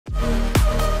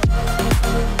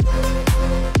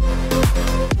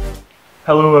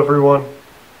Hello everyone,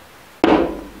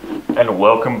 and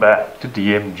welcome back to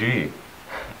DMG.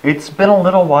 It's been a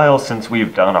little while since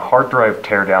we've done a hard drive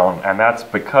teardown, and that's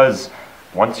because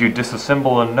once you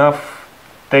disassemble enough,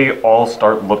 they all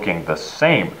start looking the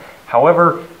same.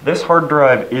 However, this hard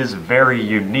drive is very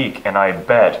unique, and I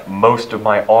bet most of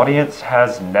my audience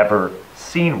has never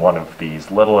seen one of these,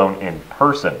 let alone in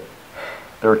person.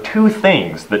 There are two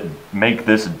things that make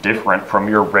this different from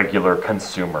your regular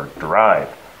consumer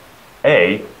drive.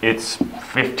 A, it's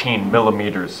 15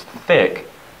 millimeters thick,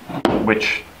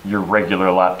 which your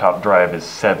regular laptop drive is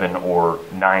 7 or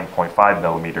 9.5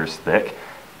 millimeters thick.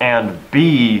 And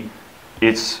B,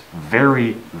 it's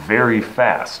very, very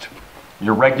fast.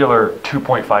 Your regular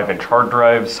 2.5-inch hard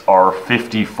drives are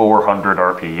 5,400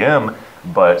 RPM,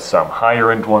 but some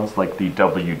higher-end ones like the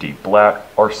WD Black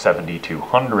are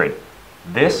 7,200.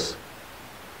 This,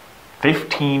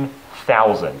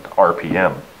 15,000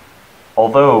 RPM.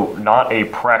 Although not a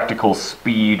practical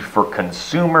speed for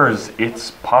consumers,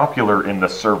 it's popular in the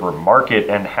server market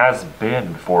and has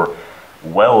been for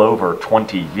well over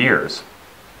 20 years.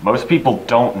 Most people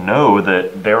don't know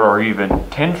that there are even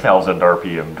 10,000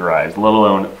 RPM drives, let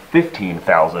alone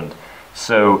 15,000.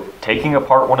 So taking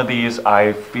apart one of these,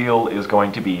 I feel, is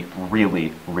going to be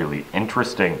really, really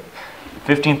interesting.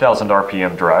 15,000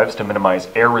 RPM drives, to minimize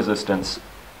air resistance,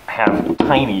 have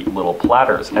tiny little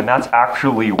platters, and that's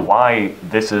actually why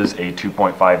this is a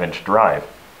 2.5-inch drive,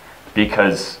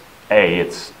 because A,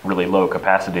 it's really low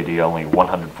capacity, only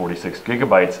 146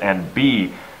 gigabytes, and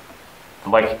B,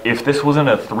 like, if this wasn't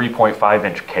a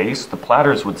 3.5-inch case, the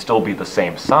platters would still be the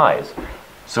same size.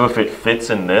 So if it fits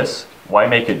in this, why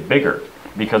make it bigger?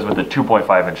 Because with a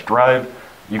 2.5-inch drive,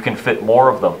 you can fit more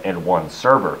of them in one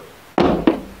server.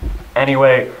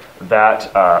 Anyway,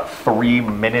 that 3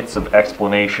 minutes of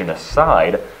explanation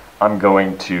aside, I'm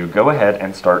going to go ahead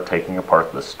and start taking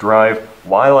apart this drive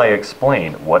while I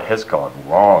explain what has gone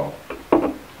wrong.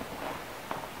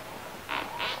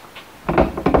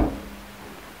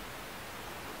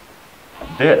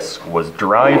 This was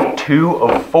drive 2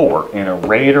 of 4 in a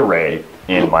RAID array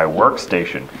in my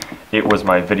workstation. It was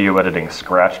my video editing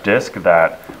scratch disk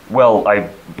that, well, I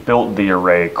built the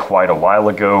array quite a while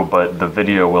ago, but the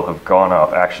video will have gone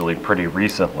up actually pretty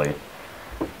recently.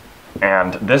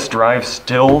 And this drive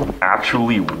still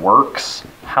actually works.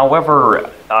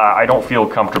 However, I don't feel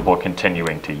comfortable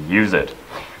continuing to use it.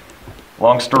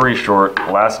 Long story short,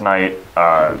 last night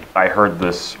I heard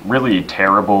this really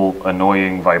terrible,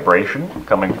 annoying vibration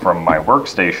coming from my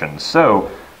workstation.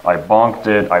 So I bonked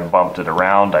it, I bumped it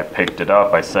around, I picked it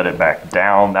up, I set it back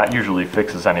down. That usually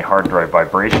fixes any hard drive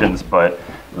vibrations, but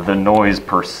the noise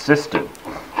persisted.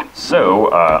 So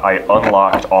I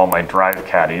unlocked all my drive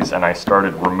caddies and I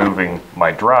started removing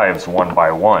my drives one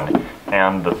by one.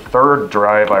 And the third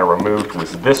drive I removed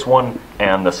was this one,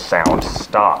 and the sound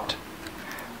stopped.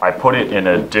 I put it in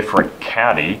a different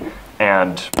caddy,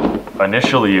 and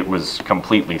initially it was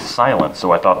completely silent,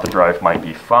 so I thought the drive might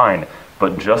be fine.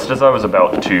 But just as I was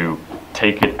about to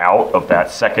take it out of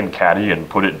that second caddy and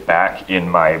put it back in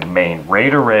my main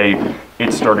RAID array,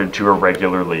 it started to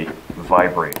irregularly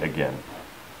vibrate again.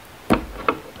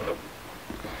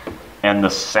 And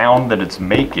the sound that it's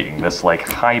making, this like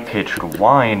high-pitched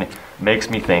whine,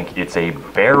 makes me think it's a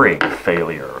bearing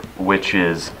failure, which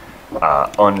is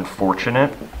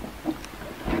unfortunate.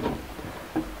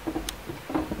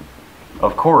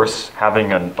 Of course,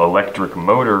 having an electric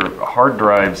motor, hard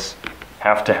drives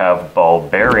have to have ball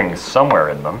bearings somewhere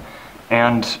in them,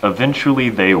 and eventually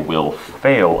they will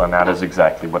fail, and that is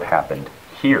exactly what happened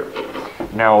here.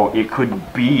 Now, it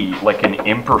could be like an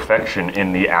imperfection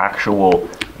in the actual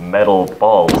metal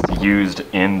balls used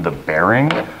in the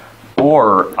bearing,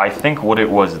 or I think what it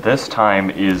was this time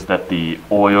is that the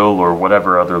oil or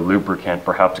whatever other lubricant,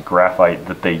 perhaps graphite,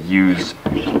 that they use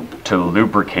to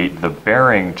lubricate the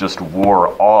bearing just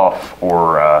wore off,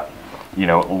 or you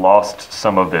know, lost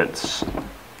some of its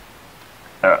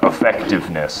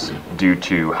effectiveness due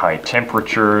to high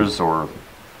temperatures, or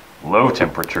low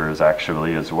temperatures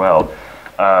actually as well.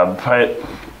 But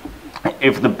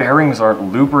if the bearings aren't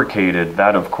lubricated,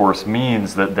 that of course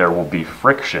means that there will be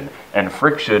friction. And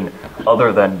friction,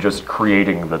 other than just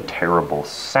creating the terrible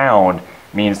sound,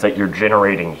 means that you're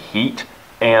generating heat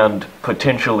and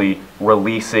potentially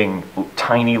releasing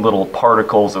tiny little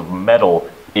particles of metal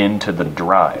into the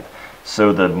drive.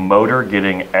 So the motor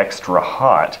getting extra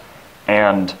hot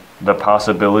and the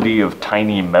possibility of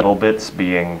tiny metal bits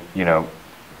being, you know,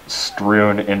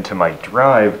 strewn into my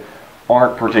drive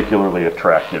aren't particularly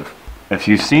attractive. If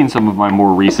you've seen some of my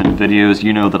more recent videos,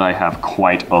 you know that I have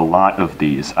quite a lot of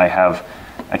these. I have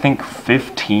I think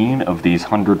 15 of these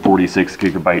 146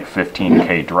 gigabyte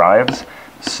 15K drives.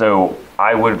 So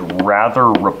I would rather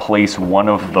replace one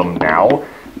of them now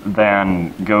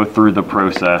than go through the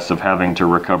process of having to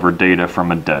recover data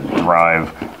from a dead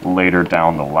drive later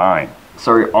down the line.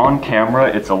 Sorry, on camera,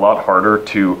 it's a lot harder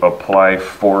to apply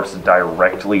force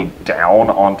directly down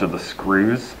onto the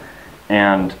screws,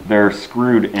 and they're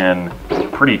screwed in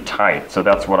pretty tight, so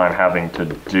that's what I'm having to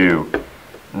do.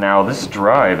 Now this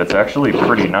drive, it's actually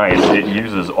pretty nice. It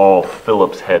uses all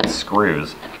Phillips head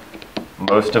screws.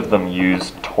 Most of them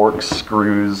use Torx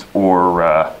screws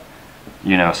or,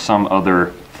 you know, some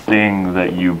other thing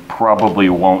that you probably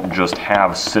won't just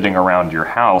have sitting around your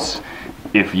house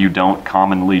if you don't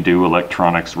commonly do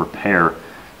electronics repair.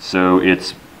 So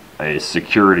it's a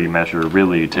security measure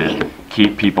really to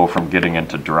keep people from getting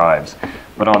into drives.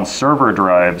 But on server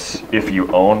drives, if you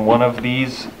own one of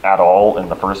these at all in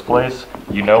the first place,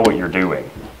 you know what you're doing.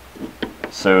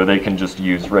 So they can just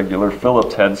use regular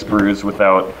Phillips head screws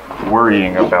without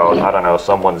worrying about, I don't know,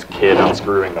 someone's kid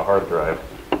unscrewing the hard drive.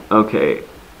 Okay,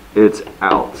 it's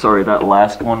out. Sorry, that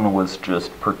last one was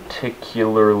just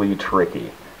particularly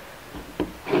tricky.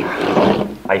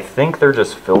 I think they're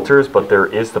just filters, but there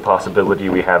is the possibility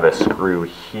we have a screw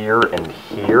here and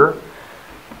here.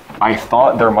 I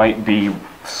thought there might be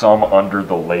some under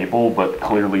the label, but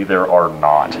clearly there are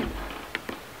not.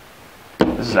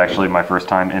 This is actually my first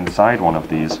time inside one of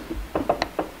these.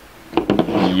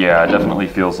 Yeah, it definitely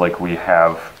feels like we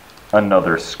have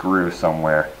another screw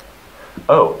somewhere.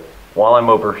 Oh, while I'm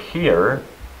over here,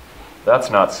 that's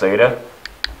not SATA,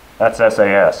 that's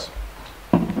SAS.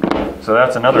 So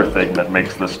that's another thing that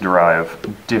makes this drive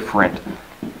different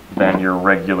than your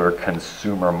regular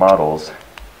consumer models.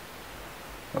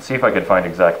 Let's see if I can find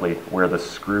exactly where the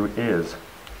screw is.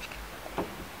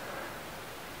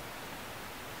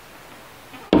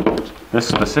 This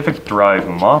specific drive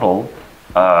model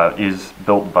is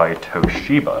built by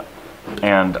Toshiba,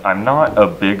 and I'm not a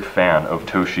big fan of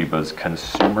Toshiba's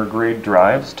consumer grade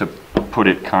drives, to put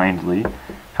it kindly.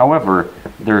 However,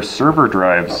 their server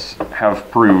drives have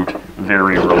proved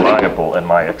very reliable in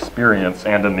my experience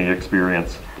and in the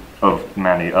experience of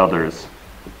many others.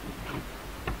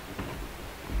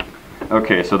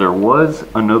 Okay, so there was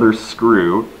another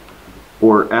screw,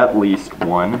 or at least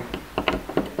one.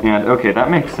 And okay, that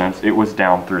makes sense. It was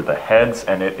down through the heads,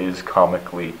 and it is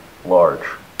comically large.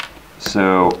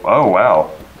 So, oh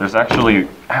wow, there's actually,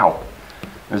 ow,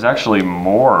 there's actually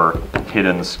more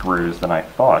hidden screws than I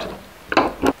thought.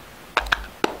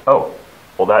 Oh,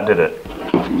 well that did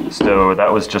it. So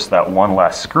that was just that one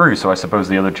last screw, so I suppose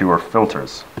the other two are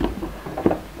filters.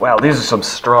 Wow, these are some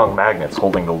strong magnets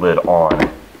holding the lid on.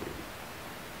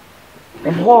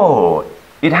 Whoa,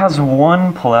 it has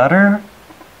one platter?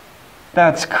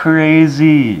 That's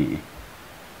crazy.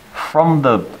 From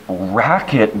the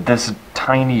racket this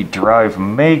tiny drive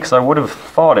makes, I would have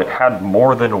thought it had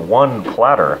more than one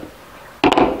platter.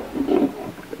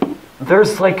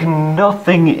 There's like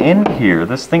nothing in here.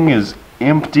 This thing is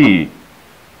empty.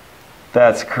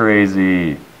 That's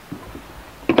crazy.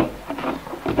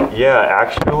 Yeah,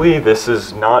 actually, this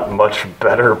is not much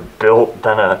better built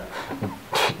than a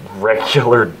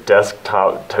regular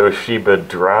desktop Toshiba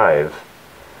drive.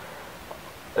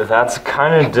 That's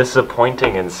kind of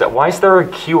disappointing. And why is there a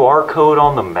QR code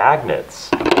on the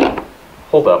magnets?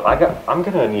 Hold up, I'm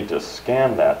gonna need to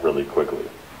scan that really quickly.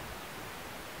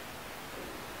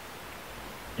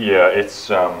 Yeah, it's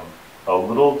a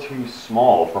little too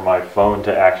small for my phone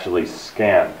to actually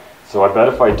scan. So I bet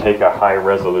if I take a high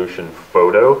resolution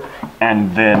photo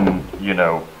and then, you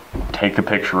know, take a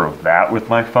picture of that with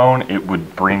my phone, it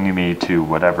would bring me to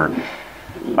whatever.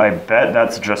 I bet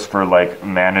that's just for like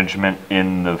management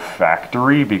in the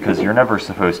factory, because you're never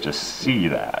supposed to see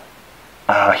that.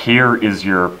 Here is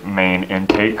your main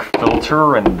intake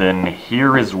filter, and then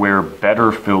here is where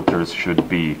better filters should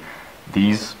be.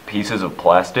 These pieces of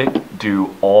plastic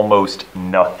do almost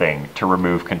nothing to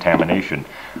remove contamination.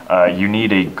 You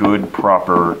need a good,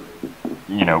 proper,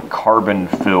 you know,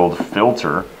 carbon-filled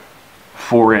filter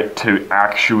for it to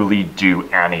actually do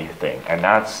anything. And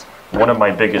that's one of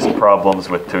my biggest problems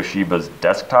with Toshiba's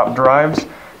desktop drives,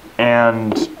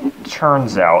 and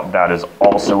turns out that is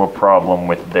also a problem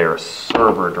with their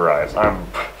server drives.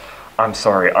 I'm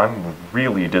sorry, I'm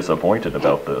really disappointed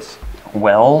about this.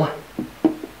 Well,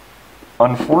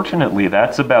 unfortunately,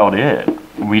 that's about it.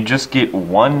 We just get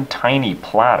one tiny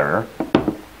platter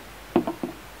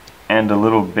and a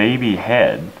little baby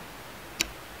head.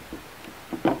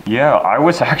 Yeah, I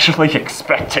was actually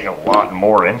expecting a lot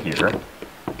more in here.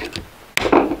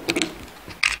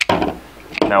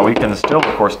 Now we can still,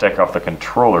 of course, take off the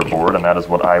controller board, and that is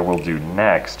what I will do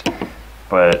next.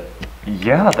 But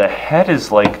yeah, the head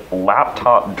is like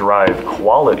laptop drive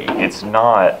quality. It's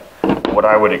not what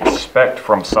I would expect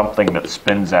from something that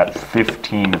spins at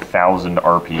 15,000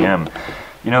 RPM.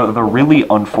 You know, the really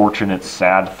unfortunate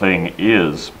sad thing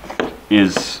is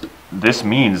this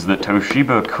means that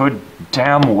Toshiba could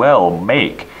damn well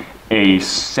make a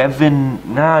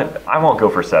I won't go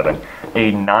for 7,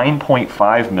 a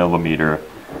 9.5 millimeter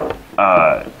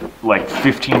like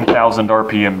 15,000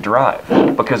 RPM drive,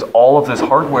 because all of this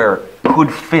hardware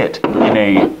could fit in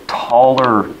a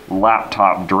taller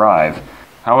laptop drive.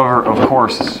 However, of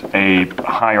course, a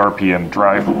high RPM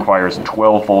drive requires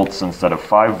 12 volts instead of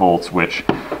 5 volts, which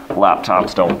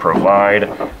laptops don't provide,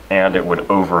 and it would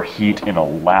overheat in a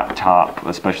laptop,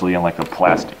 especially in like a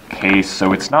plastic case,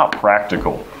 so it's not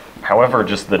practical. However,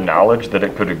 just the knowledge that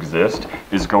it could exist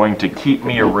is going to keep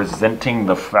me resenting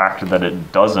the fact that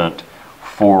it doesn't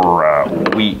for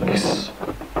weeks.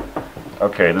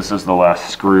 Okay, this is the last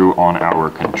screw on our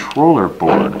controller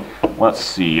board. Let's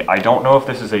see, I don't know if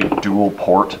this is a dual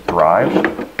port drive.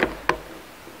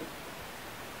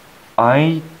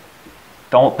 I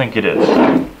don't think it is.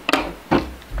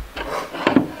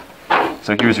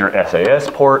 So here's your SAS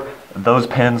port. Those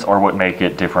pins are what make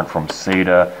it different from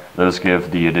SATA. Those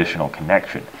give the additional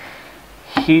connection.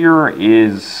 Here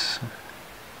is,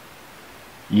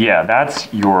 yeah,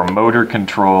 that's your motor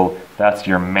control. That's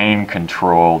your main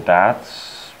control.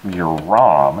 That's your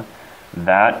ROM.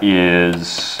 That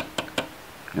is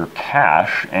your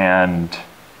cache, and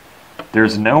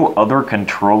there's no other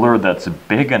controller that's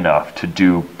big enough to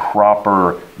do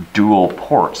proper dual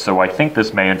ports. So I think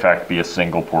this may in fact be a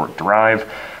single port drive,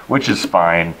 which is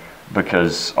fine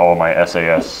because all my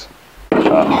SAS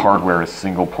hardware is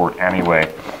single port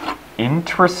anyway.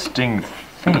 Interesting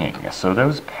thing, so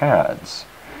those pads,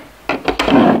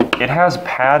 it has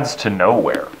pads to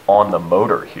nowhere on the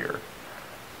motor here,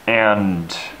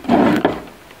 and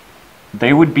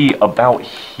they would be about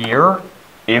here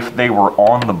if they were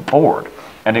on the board,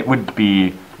 and it would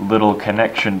be little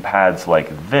connection pads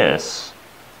like this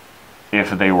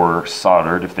if they were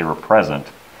soldered, if they were present.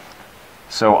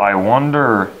 So I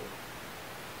wonder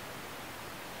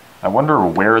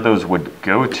where those would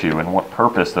go to and what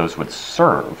purpose those would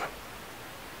serve.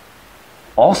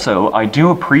 Also, I do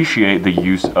appreciate the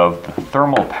use of the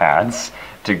thermal pads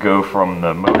to go from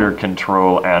the motor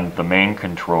control and the main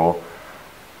control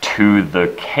to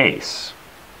the case.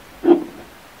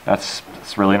 That's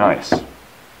really nice.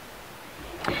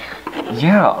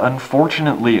 Yeah,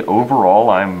 unfortunately, overall,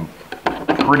 I'm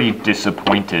pretty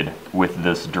disappointed with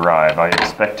this drive. I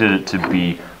expected it to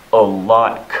be a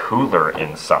lot cooler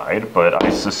inside, but I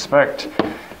suspect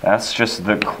that's just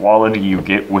the quality you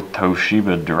get with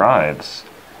Toshiba drives.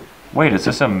 Wait, is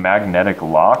this a magnetic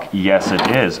lock? Yes,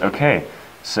 it is. Okay,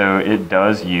 so it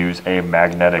does use a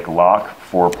magnetic lock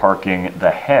for parking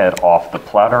the head off the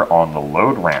platter on the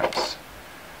load ramps.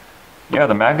 Yeah,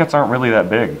 the magnets aren't really that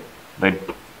big. They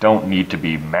don't need to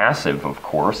be massive, of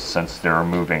course, since they're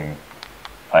moving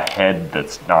a head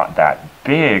that's not that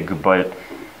big, but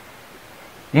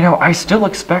you know, I still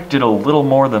expected a little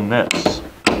more than this.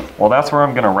 Well, that's where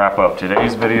I'm gonna wrap up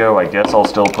today's video. I guess I'll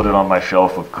still put it on my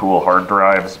shelf of cool hard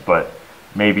drives, but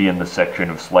maybe in the section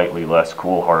of slightly less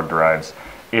cool hard drives.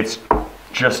 It's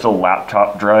just a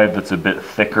laptop drive that's a bit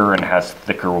thicker and has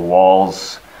thicker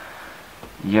walls.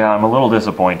 Yeah, I'm a little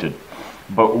disappointed.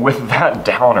 But with that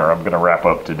downer, I'm gonna wrap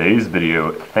up today's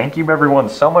video. Thank you everyone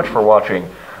so much for watching.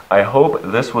 I hope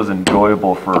this was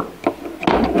enjoyable for...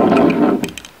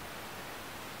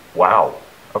 Wow,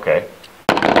 okay.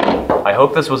 I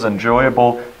hope this was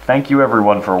enjoyable. Thank you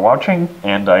everyone for watching,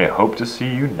 and I hope to see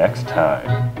you next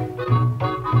time.